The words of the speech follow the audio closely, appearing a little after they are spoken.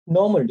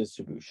Normal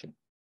distribution.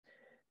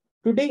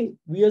 Today,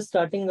 we are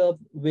starting up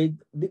with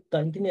the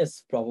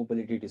continuous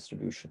probability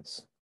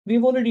distributions.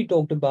 We've already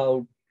talked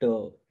about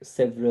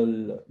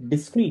several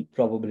discrete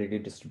probability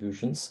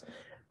distributions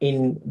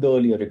in the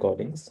earlier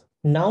recordings.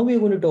 Now we're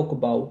going to talk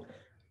about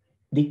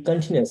the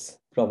continuous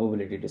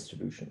probability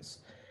distributions.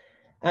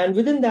 And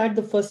within that,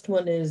 the first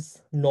one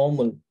is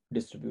normal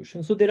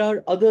distribution. So there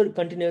are other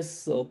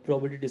continuous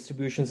probability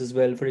distributions as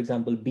well. For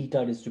example,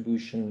 beta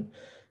distribution,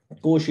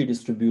 Cauchy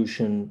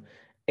distribution,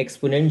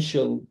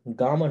 exponential,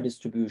 gamma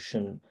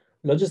distribution,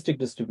 logistic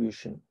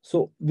distribution.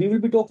 So we will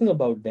be talking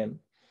about them.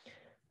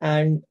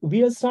 And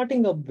we are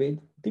starting up with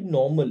the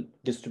normal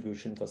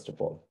distribution, first of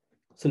all.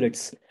 So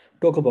let's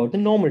talk about the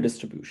normal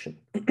distribution.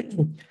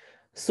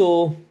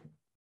 So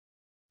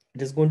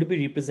it is going to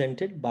be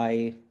represented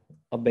by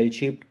a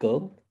bell-shaped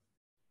curve.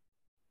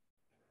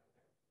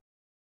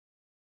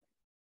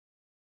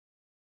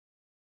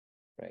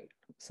 Right,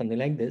 something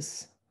like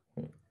this.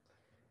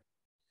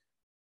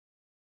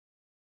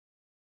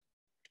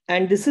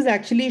 And this is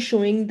actually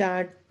showing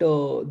that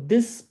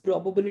this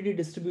probability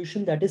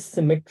distribution that is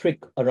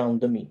symmetric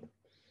around the mean.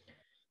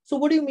 So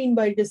what do you mean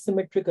by it is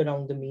symmetric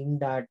around the mean?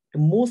 That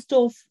most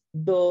of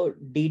the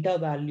data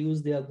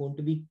values, they are going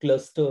to be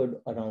clustered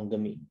around the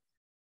mean,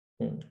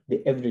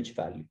 the average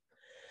value.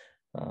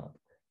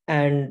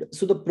 And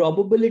so the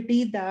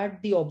probability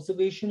that the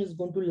observation is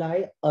going to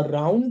lie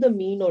around the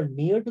mean or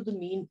near to the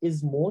mean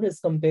is more as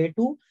compared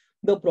to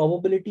the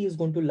probability is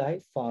going to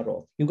lie far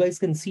off. You guys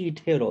can see it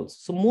here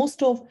also.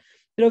 So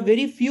there are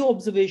very few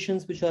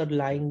observations which are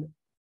lying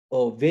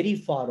very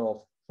far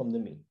off from the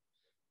mean.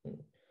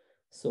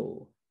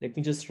 So let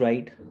me just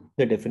write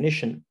the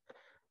definition.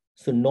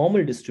 So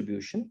normal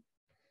distribution.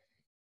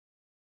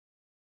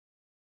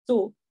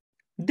 So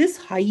this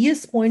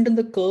highest point on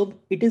the curve,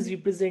 it is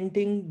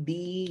representing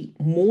the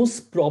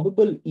most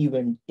probable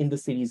event in the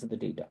series of the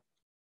data,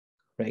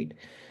 right?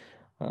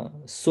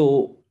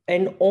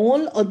 And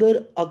all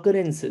other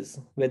occurrences,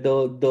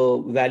 whether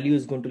the value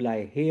is going to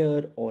lie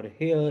here or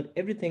here,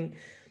 everything,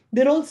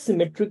 they're all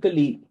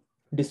symmetrically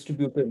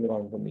distributed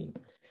around the mean.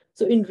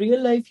 So in real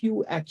life,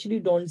 you actually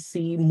don't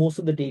see most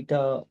of the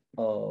data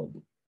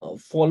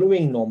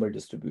following normal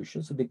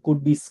distribution. So they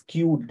could be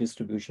skewed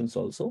distributions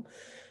also.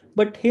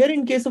 But here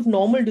in case of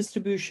normal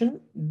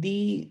distribution,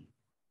 the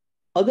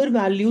other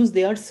values,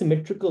 they are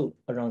symmetrical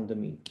around the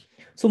mean.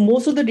 So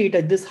most of the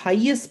data, this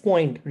highest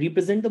point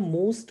represent the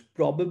most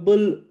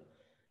probable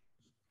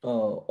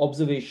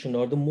observation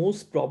or the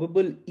most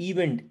probable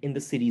event in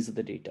the series of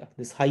the data,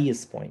 this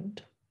highest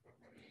point.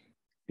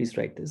 Please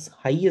write this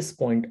highest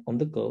point on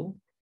the curve.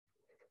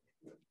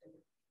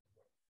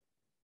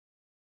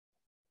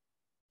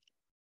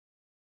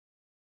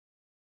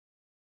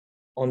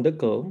 On the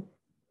curve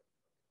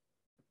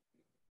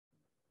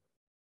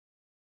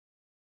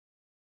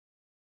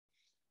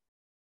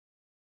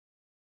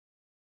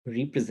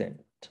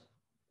represent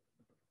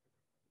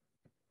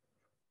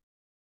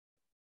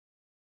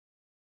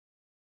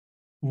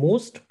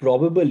most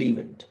probable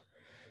event.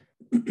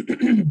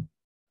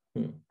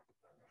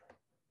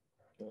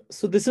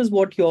 So this is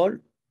what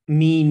your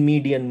mean,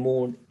 median,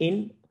 mode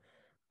in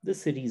the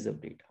series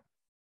of data.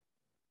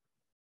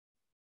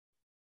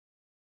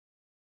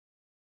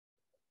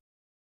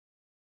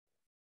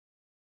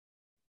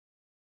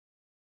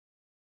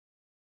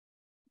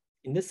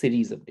 In the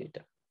series of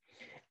data.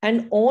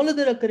 And all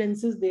other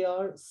occurrences, they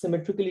are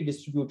symmetrically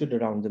distributed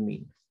around the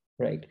mean,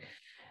 right?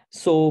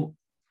 So,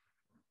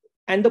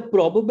 and the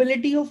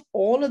probability of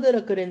all other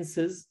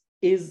occurrences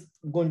is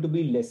going to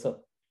be lesser.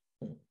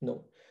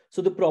 No.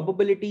 So the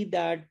probability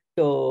that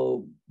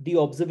the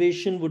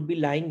observation would be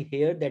lying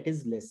here, that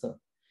is lesser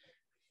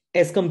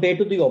as compared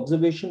to the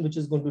observation which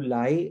is going to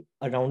lie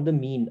around the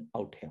mean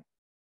out here,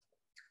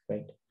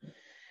 right?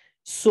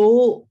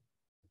 So,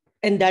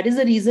 and that is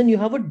the reason you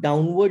have a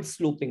downward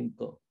sloping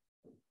curve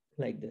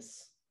like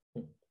this,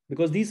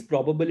 because these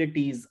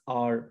probabilities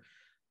are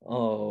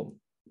going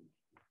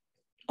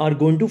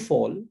to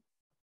fall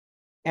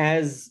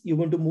as you're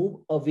going to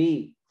move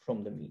away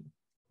from the mean,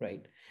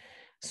 right?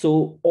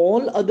 So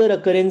all other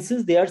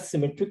occurrences, they are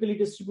symmetrically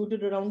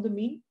distributed around the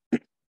mean,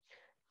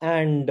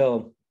 and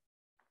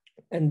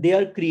they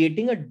are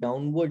creating a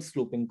downward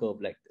sloping curve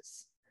like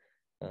this.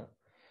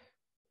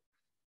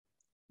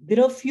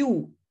 There are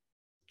few,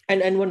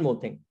 and one more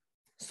thing.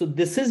 So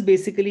this is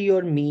basically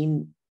your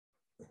mean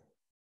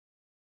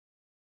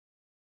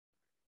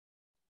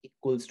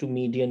equals to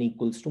median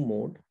equals to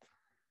mode.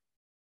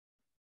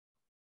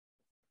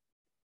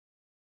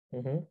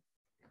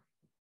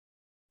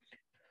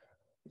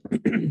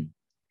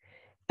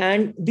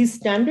 And the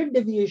standard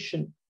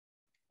deviation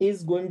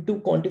is going to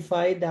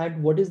quantify that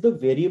what is the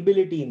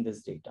variability in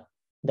this data,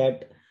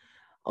 that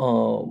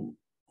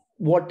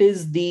what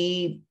is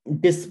the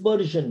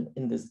dispersion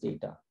in this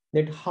data,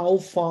 that how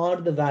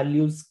far the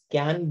values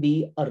can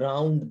be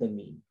around the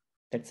mean.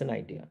 That's an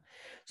idea.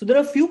 So there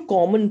are a few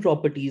common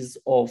properties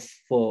of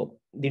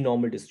the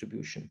normal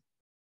distribution.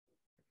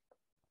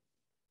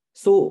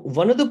 So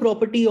one of the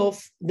property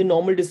of the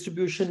normal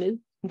distribution is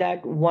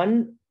that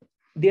one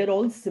they are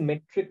all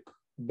symmetric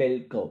bell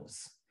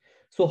curves.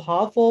 So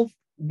half of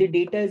the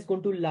data is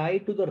going to lie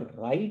to the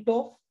right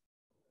of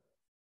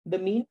the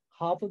mean,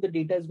 half of the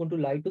data is going to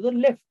lie to the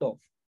left of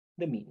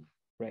the mean,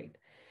 right?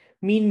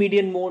 Mean,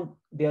 median, mode,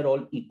 they are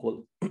all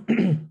equal.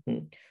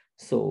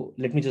 So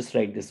let me just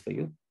write this for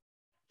you.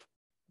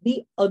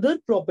 The other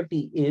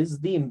property is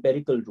the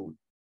empirical rule.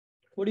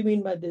 What do you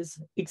mean by this?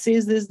 It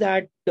says this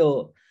that,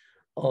 so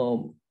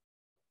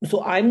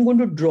I'm going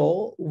to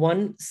draw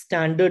one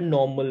standard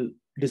normal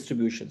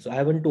distribution. So I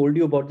haven't told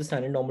you about the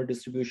standard normal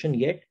distribution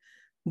yet,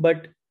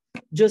 but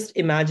just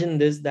imagine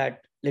this,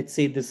 that let's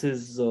say this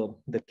is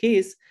the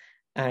case,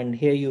 and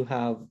here you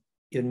have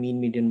your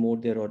mean, median,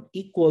 mode, they're all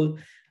equal.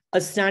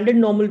 A standard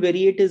normal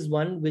variate is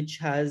one which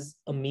has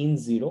a mean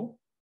 0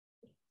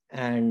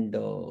 and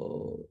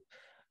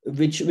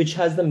which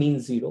has the mean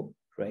 0,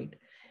 right?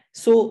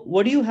 So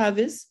what do you have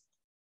is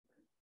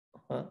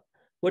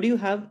what you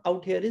have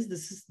out here is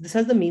this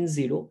has the mean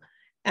 0,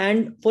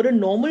 and for a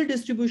normal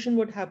distribution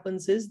what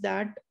happens is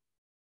that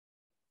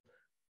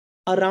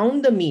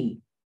around the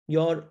mean,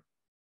 your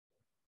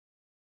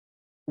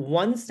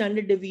one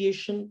standard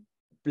deviation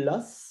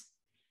plus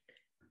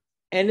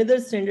another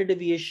standard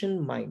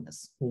deviation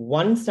minus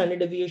one standard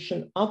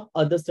deviation up,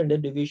 other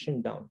standard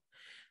deviation down.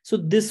 So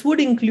this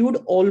would include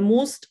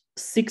almost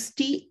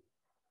 68%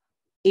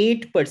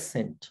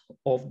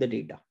 of the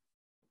data.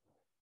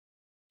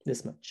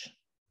 This much.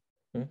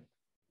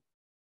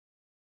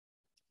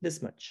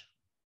 This much.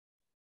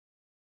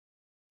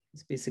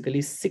 It's basically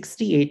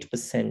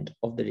 68%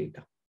 of the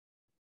data.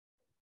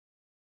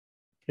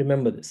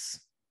 Remember this.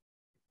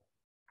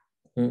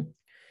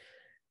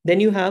 Then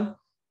you have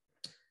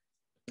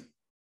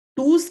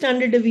 2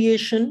 standard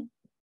deviation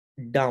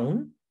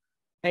down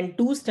and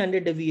 2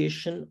 standard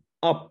deviation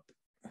up.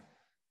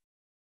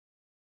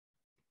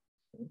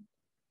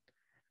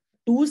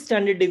 2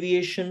 standard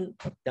deviation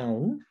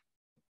down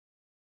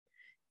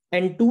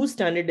and 2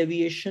 standard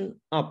deviation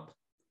up.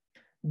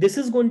 This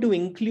is going to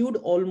include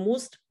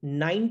almost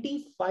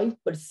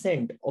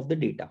 95% of the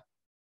data.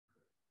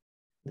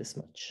 This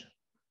much.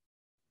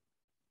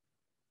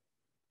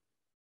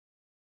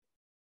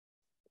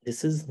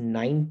 This is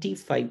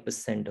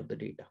 95% of the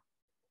data.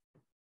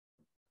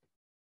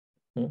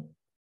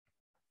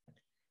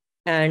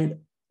 And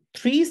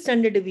 3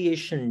 standard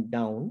deviation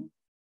down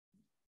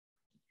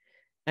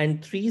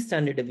and 3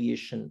 standard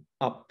deviation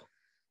up.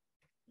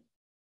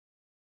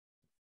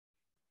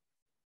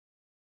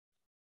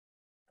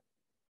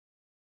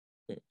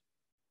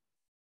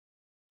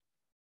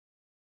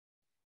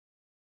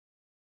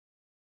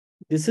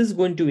 This is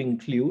going to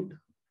include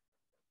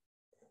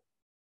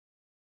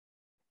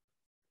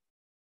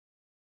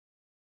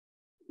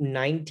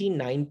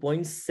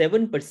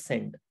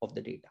 99.7% of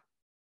the data,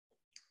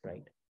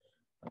 right?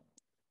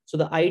 So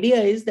the idea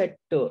is that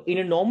in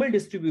a normal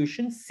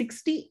distribution,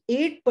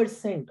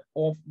 68%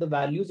 of the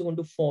values are going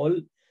to fall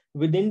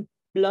within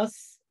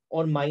plus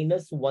or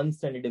minus 1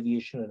 standard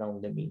deviation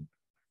around the mean,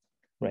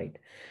 right?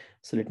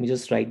 So let me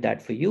just write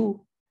that for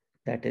you.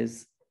 That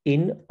is,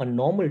 in a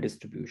normal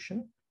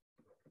distribution,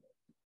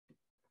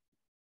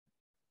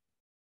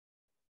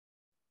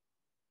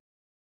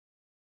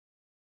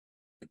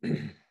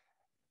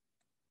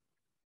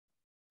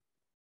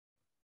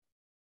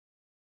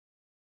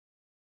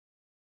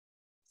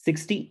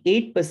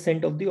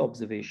 (68% of the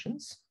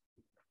observations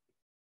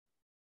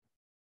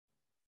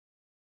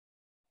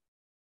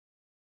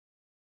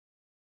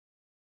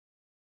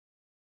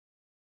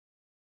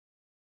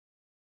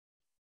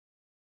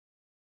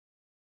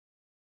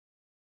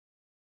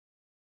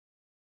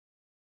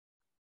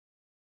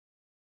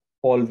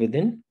fall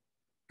within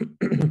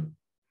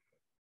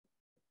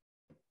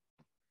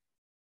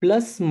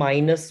plus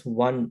minus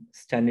 1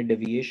 standard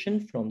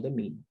deviation from the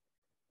mean.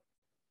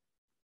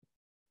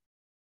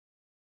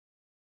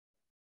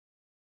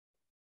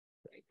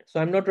 Right.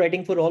 So I'm not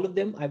writing for all of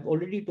them. I've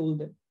already told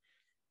them.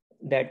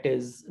 That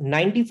is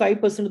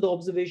 95% of the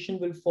observation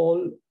will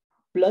fall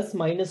plus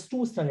minus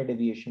 2 standard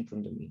deviation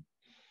from the mean.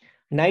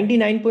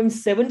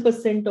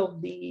 99.7%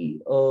 of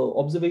the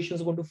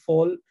observations are going to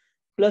fall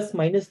plus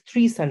minus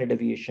 3 standard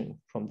deviation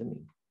from the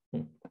mean.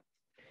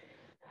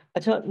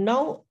 Achha,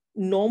 now,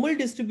 normal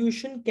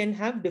distribution can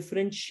have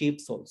different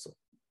shapes also,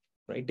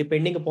 right?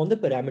 Depending upon the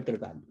parameter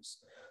values.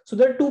 So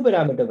there are 2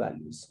 parameter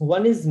values.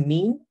 One is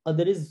mean,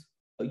 other is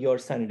your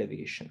standard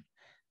deviation.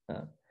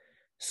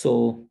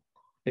 So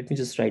let me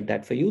just write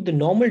that for you. The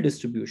normal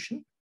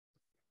distribution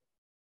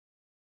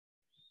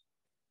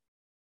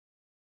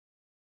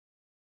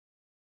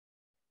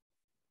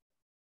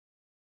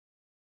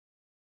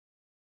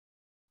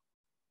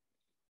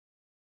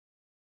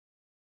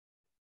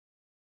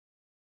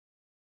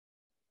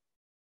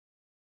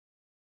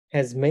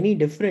has many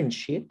different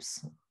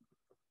shapes.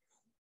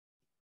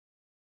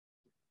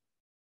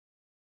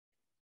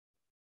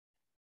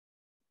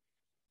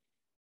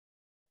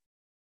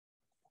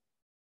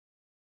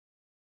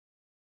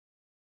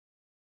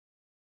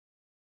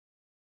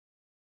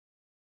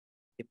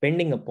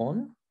 Depending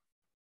upon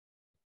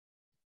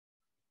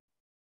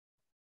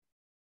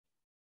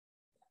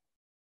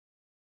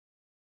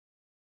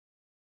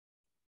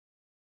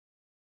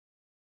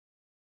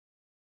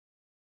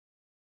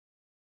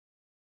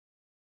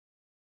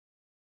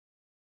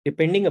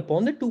depending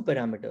upon the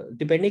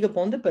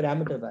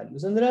parameter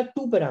values. And there are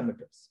two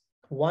parameters.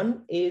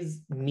 One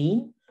is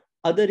mean,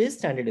 other is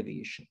standard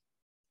deviation.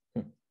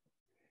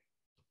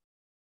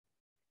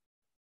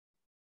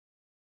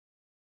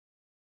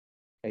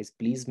 Guys,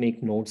 please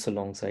make notes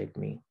alongside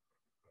me.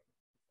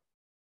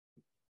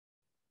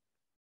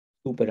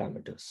 Two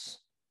parameters.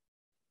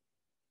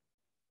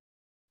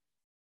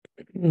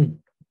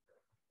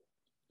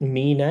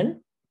 Mean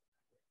and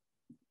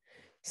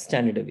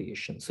standard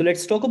deviation. So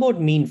let's talk about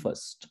mean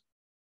first.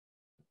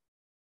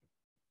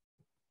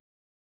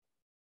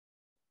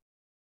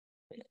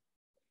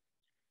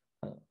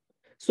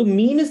 So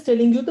mean is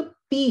telling you the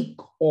peak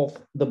of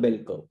the bell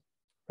curve,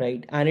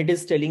 right? And it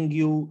is telling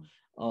you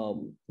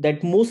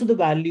that most of the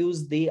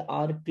values, they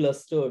are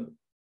clustered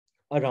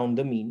around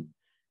the mean.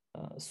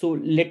 So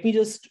let me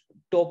just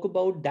talk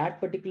about that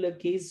particular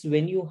case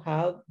when you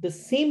have the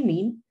same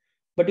mean,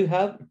 but you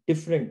have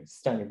different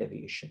standard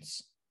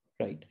deviations,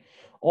 right?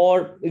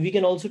 Or we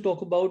can also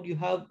talk about you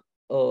have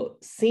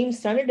same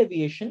standard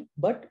deviation,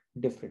 but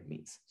different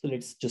means. So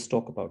let's just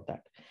talk about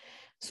that.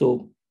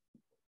 So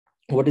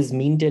what is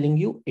mean telling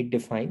you? It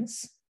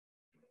defines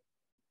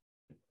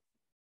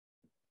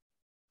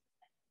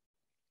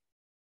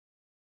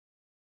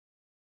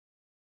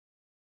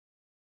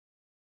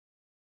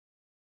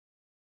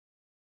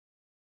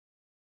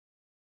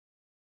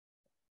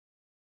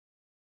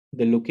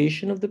the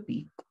location of the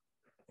peak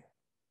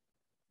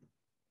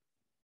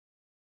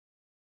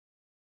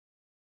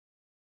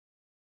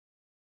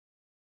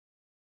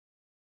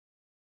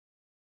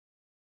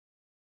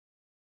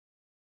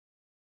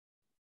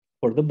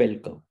for the bell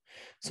curve.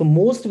 So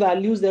most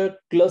values, they are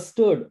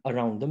clustered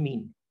around the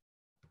mean.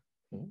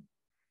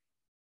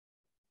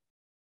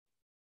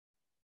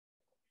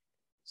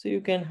 So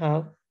you can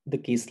have the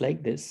case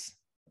like this.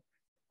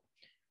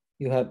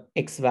 You have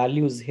X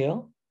values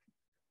here.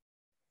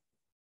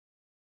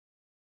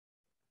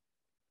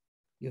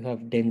 You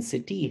have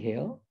density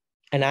here.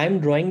 And I'm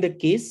drawing the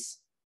case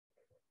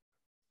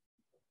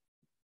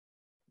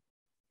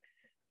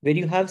where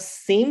you have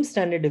same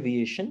standard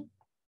deviation,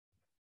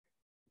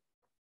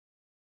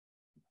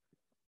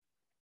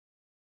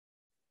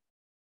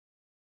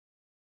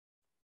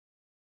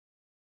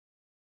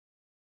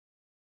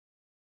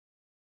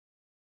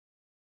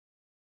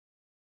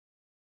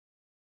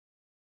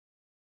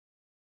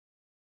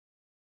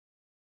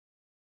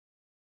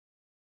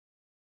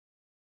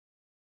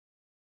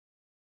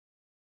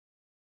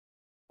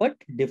 but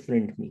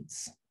different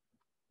means.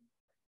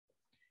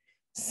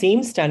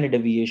 Same standard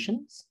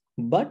deviations,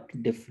 but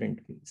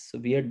different means. So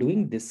we are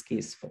doing this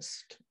case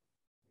first.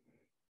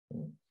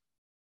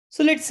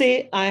 So let's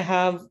say I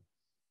have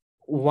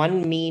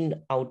one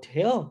mean out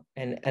here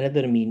and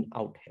another mean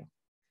out here,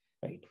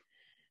 right?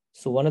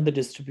 So one of the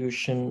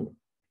distribution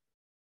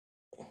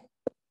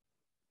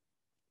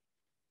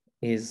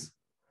is,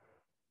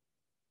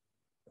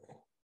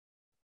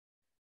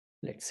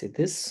 let's say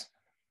this,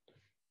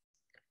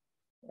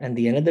 and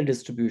the another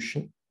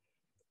distribution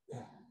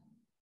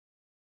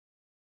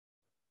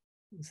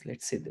is,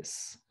 let's say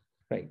this,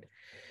 right?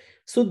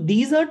 So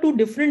these are two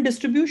different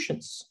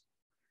distributions,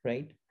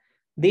 right?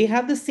 They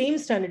have the same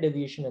standard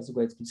deviation, as you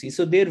guys can see.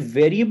 So their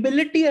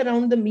variability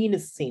around the mean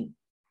is same.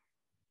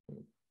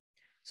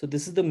 So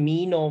this is the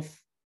mean of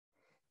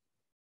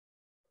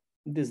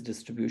this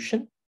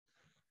distribution.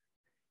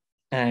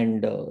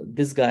 And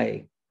this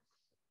guy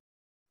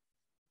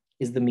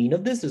is the mean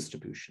of this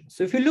distribution.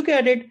 So if you look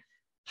at it,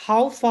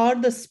 how far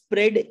the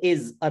spread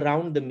is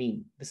around the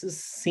mean, this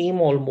is same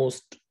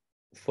almost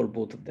for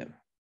both of them.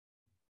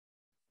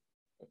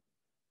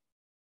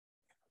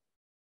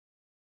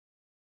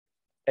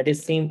 That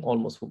is same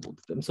almost for both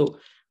of them. So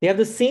they have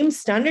the same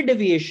standard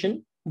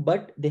deviation,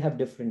 but they have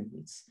different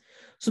means.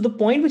 So the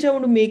point which I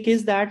want to make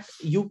is that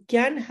you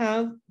can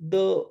have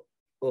the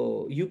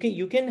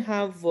you can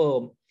have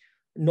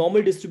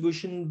normal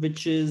distribution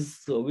which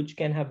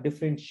can have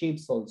different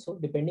shapes also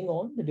depending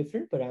on the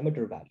different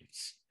parameter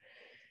values.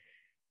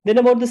 Then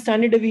about the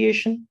standard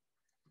deviation.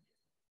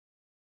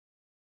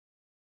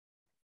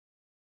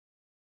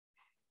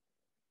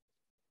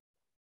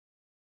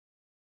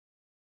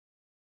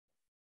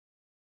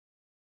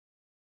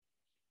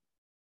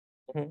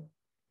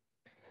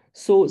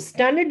 So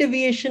standard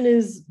deviation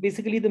is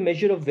basically the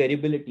measure of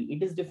variability.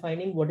 It is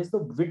defining what is the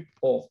width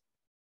of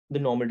the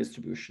normal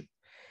distribution.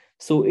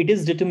 So it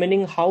is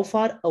determining how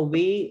far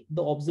away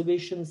the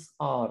observations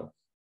are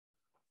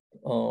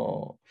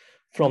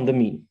from the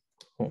mean.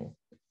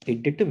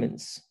 It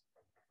determines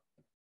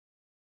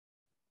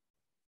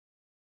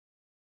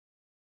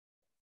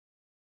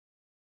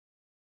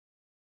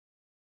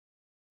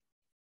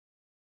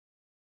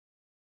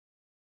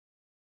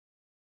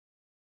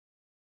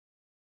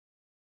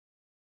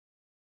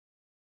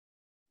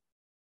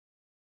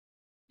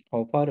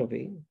how far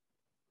away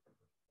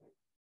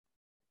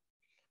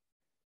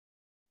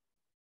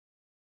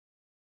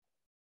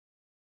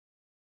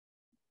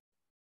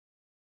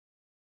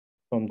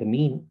from the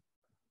mean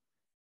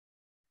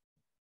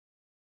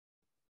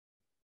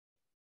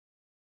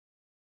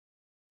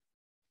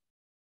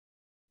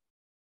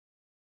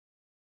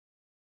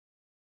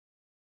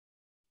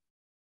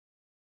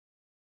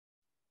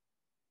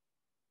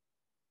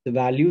The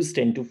values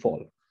tend to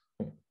fall.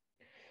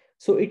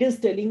 So it is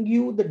telling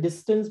you the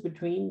distance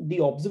between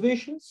the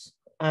observations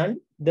and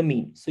the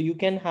mean. So you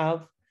can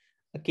have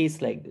a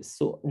case like this.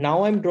 So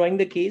now I'm drawing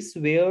the case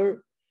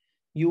where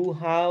you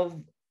have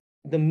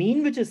the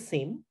mean which is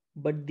same,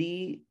 but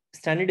the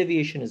standard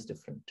deviation is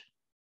different.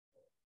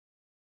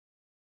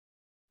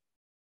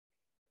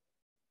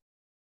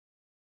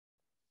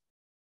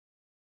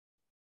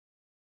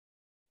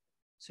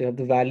 So you have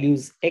the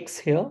values x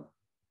here,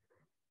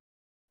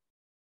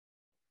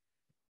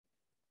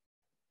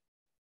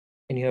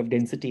 and you have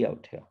density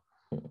out here.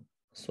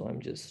 So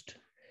I'm just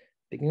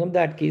picking up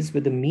that case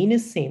where the mean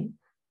is same,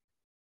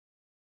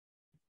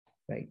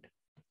 right?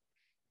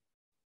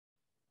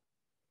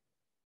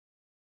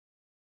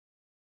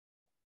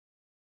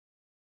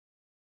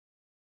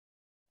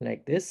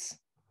 Like this.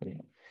 Yeah.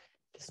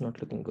 It's not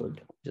looking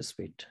good. Just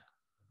wait.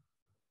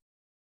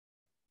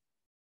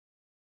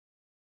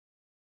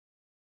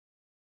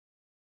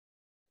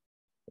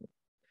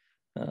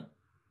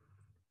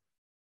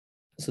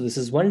 So this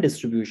is one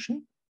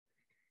distribution.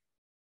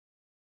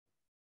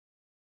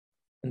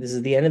 And this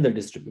is the another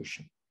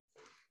distribution,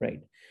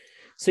 right?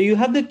 So you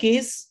have the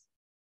case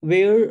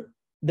where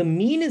the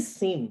mean is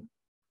same,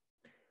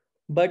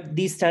 but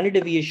the standard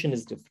deviation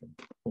is different.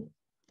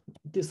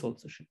 This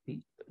also should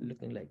be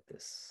looking like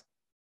this.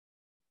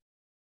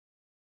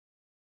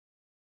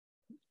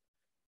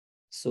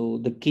 So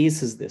the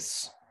case is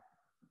this.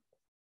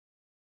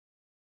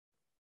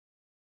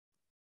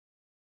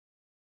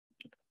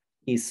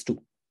 Case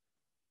 2.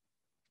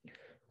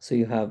 So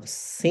you have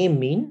same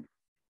mean,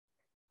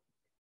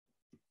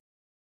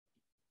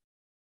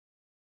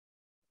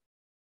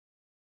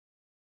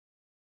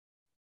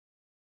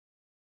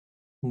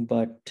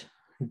 but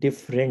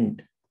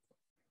different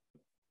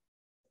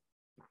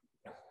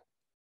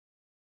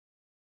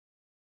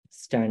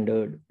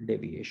standard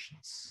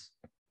deviations.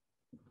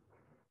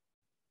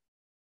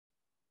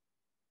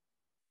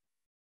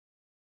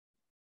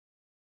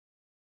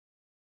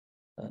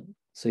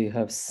 So you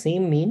have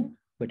same mean,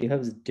 but you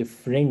have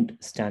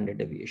different standard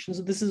deviations.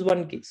 So this is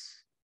one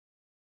case.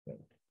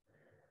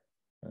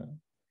 Right?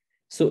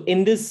 So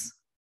in this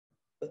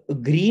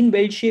green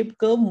bell-shaped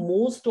curve,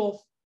 most of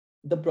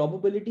the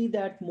probability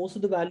that most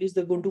of the values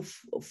they're going to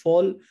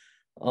fall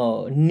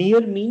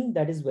near mean,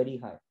 that is very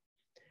high.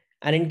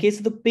 And in case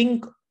of the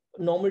pink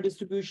normal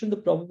distribution, the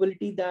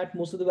probability that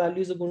most of the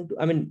values are going to,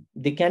 I mean,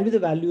 they can be the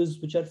values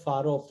which are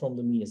far off from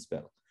the mean as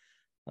well.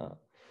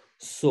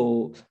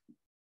 So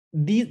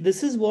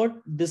this is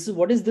what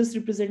is this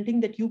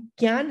representing, that you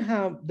can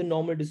have the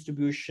normal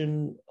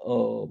distribution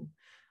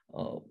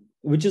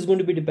which is going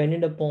to be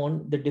dependent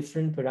upon the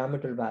different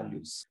parameter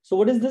values. So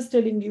what is this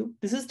telling you?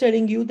 This is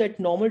telling you that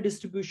normal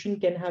distribution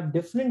can have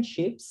different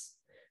shapes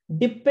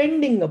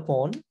depending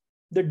upon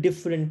the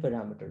different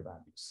parameter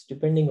values,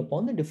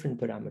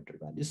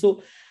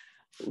 So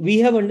we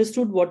have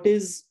understood what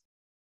is,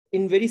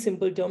 in very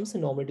simple terms, a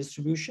normal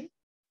distribution,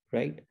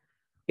 right?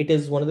 It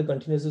is one of the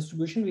continuous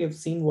distribution. We have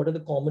seen what are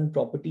the common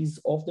properties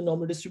of the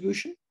normal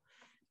distribution,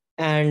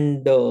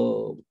 and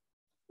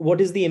what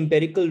is the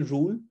empirical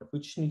rule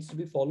which needs to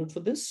be followed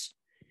for this.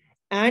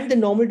 And the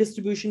normal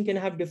distribution can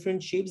have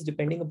different shapes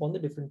depending upon the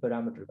different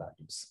parameter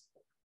values.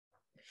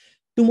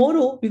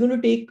 Tomorrow, we're going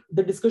to take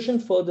the discussion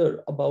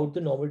further about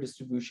the normal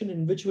distribution,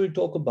 in which we'll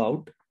talk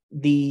about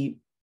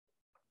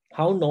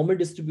how normal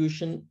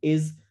distribution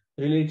is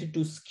related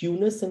to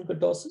skewness and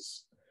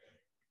kurtosis,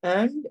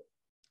 and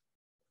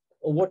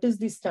what is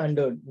the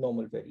standard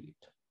normal variate,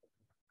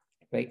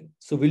 right?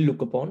 So we'll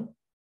look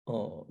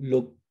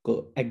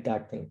at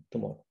that thing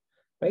tomorrow,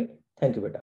 right? Thank you, beta.